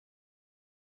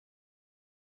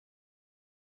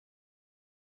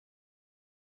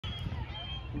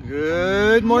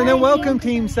Good morning and welcome,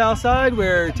 Team Southside,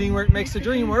 where teamwork makes the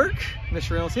dream work.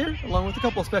 Mr. Reynolds here, along with a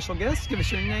couple of special guests. Give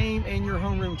us your name and your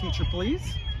homeroom teacher,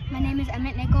 please. My name is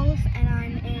Emmett Nichols, and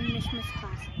I'm in Miss Smith's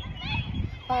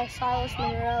class. Silas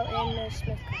Monroe in Miss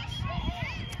Smith's class.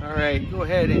 All right, go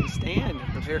ahead and stand and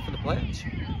prepare for the pledge.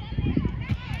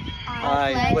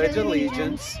 I pledge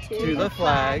allegiance to the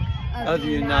flag of the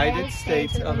United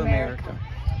States of America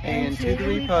and to the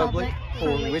republic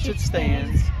for which it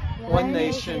stands, one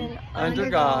nation, under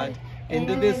God,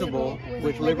 indivisible,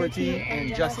 with liberty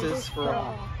and justice for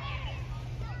all.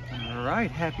 All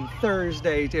right, happy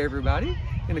Thursday to everybody.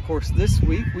 And of course, this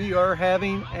week we are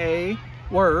having a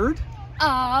word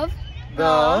Of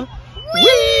the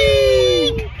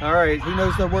week. All right, who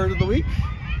knows the word of the week?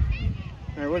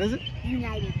 All right, what is it?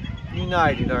 United.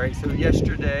 United. All right, so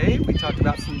yesterday we talked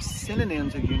about some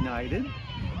synonyms of united.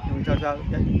 And we talked about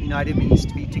that united means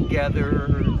to be together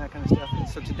and that kind of stuff. And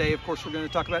so today, of course, we're going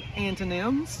to talk about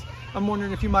antonyms. I'm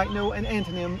wondering if you might know an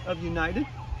antonym of united.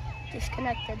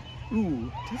 Disconnected.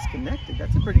 Ooh, disconnected.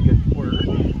 That's a pretty good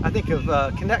word. I think of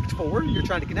connect forward. You're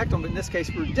trying to connect them, but in this case,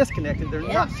 we're disconnected. They're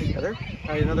not together. All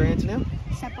right, another antonym.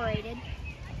 Separated.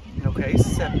 Okay,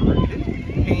 separated.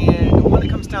 And the one that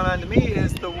comes to mind to me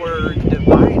is the word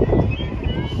divided.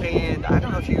 And I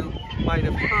don't know if you might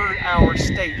have heard our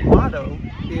state motto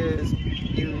is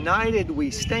united we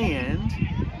stand,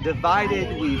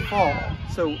 divided we fall.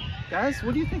 So guys,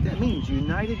 what do you think that means?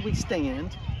 United we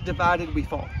stand, divided we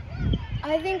fall.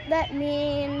 I think that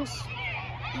means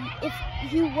if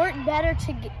you work better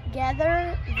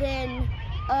together than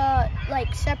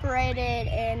like separated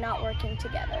and not working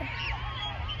together.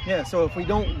 Yeah, so if we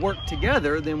don't work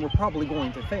together, then we're probably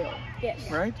going to fail. Yes.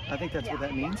 Right? I think that's what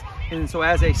that means. And so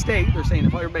as a state, they're saying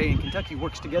if everybody in Kentucky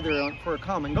works together for a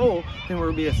common goal, then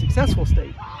we'll be a successful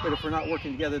state. But if we're not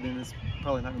working together, then it's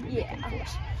probably not going to be a good thing for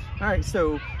us. All right,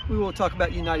 so we will talk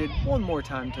about United one more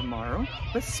time tomorrow.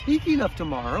 But speaking of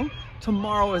tomorrow,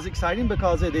 tomorrow is exciting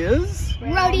because it is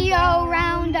Rodeo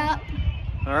Roundup.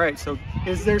 All right, so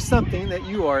is there something that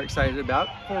you are excited about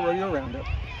for Rodeo Roundup?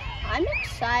 I'm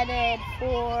excited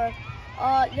for,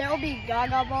 there'll be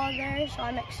Gaga Ball there, so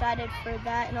I'm excited for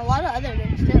that, and a lot of other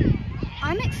things too.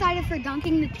 I'm excited for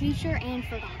dunking the teacher and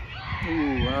for that.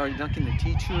 Ooh, all right, dunking the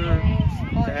teacher.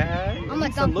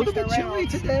 It's a little bit chilly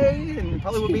today, and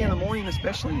probably will be in the morning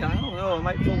especially. I don't know, I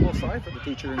might feel a little sorry for the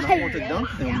teacher and not want to dunk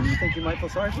them. You think you might feel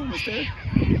sorry for them instead?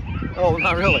 Oh,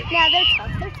 not really? Yeah, they're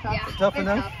tough. They're tough. Yeah, tough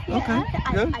enough? Tough. Okay,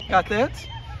 Yeah, good. Got that?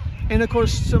 And of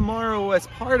course, tomorrow, as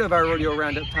part of our Rodeo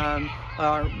Roundup time,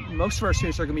 most of our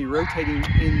students are going to be rotating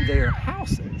in their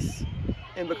houses.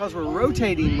 And because we're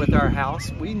rotating with our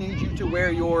house, we need you to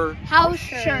wear your house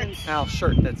shirt. House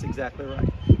shirt, that's exactly right.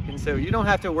 And so you don't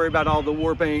have to worry about all the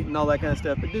war paint and all that kind of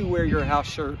stuff, but do wear your house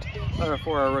shirt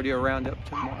for our Rodeo Roundup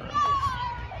tomorrow.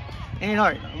 And all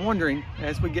right, I'm wondering,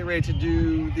 as we get ready to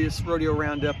do this Rodeo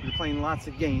Roundup, we're playing lots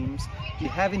of games, do you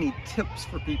have any tips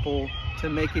for people to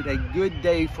make it a good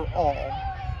day for all?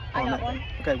 I got one.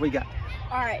 Okay, what you got?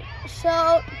 All right,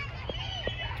 so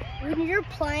when you're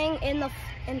playing in the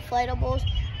inflatables,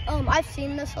 I've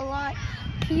seen this a lot.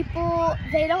 People,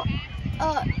 they don't,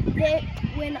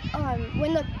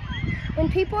 when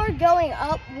people are going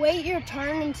up, wait your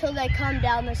turn until they come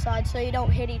down the slide so you don't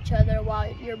hit each other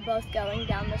while you're both going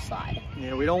down the slide.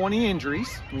 Yeah, we don't want any injuries.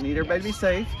 We need everybody to be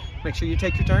safe. Make sure you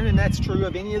take your turn, and that's true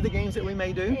of any of the games that we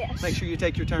may do. Yes. Make sure you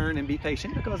take your turn and be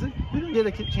patient because we don't get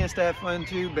a chance to have fun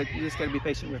too, but you just got to be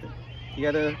patient with it. You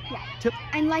got a tip?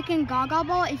 And like in Gaga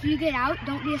Ball, if you get out,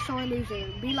 don't be a sore loser.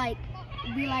 Be like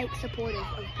supportive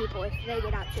of people if they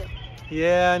get out too.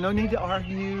 Yeah, no need to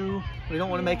argue. We don't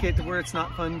want to make it to where it's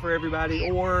not fun for everybody,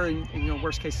 or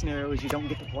worst case scenario is you don't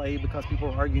get to play because people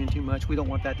are arguing too much. We don't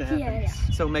want that to happen. Yeah.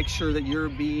 So make sure that you're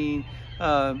being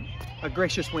a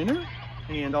gracious winner,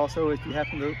 and also if you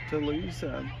happen to lose,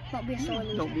 don't be a sore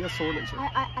loser. Don't be a sore loser.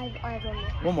 I have one more.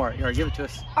 One more. All right, give it to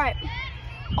us. All right.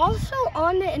 Also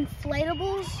on the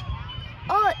inflatables,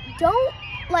 don't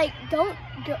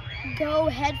go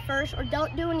head first, or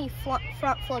don't do any front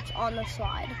flips on the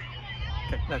slide.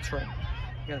 Okay, that's right.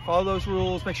 You gotta follow those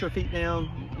rules, make sure feet down,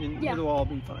 and it'll all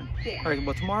be fun. Yeah. All right,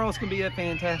 well, tomorrow's gonna be a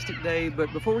fantastic day,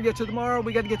 but before we get to tomorrow,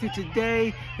 we got to get through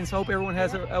today, and so I hope everyone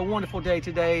has a wonderful day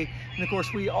today. And of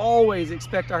course, we always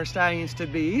expect our stallions to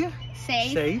be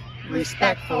safe,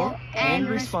 respectful, and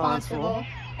responsible.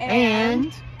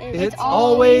 And it's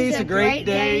always a great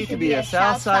day to be a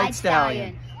Southside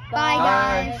Stallion. Bye,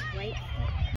 guys.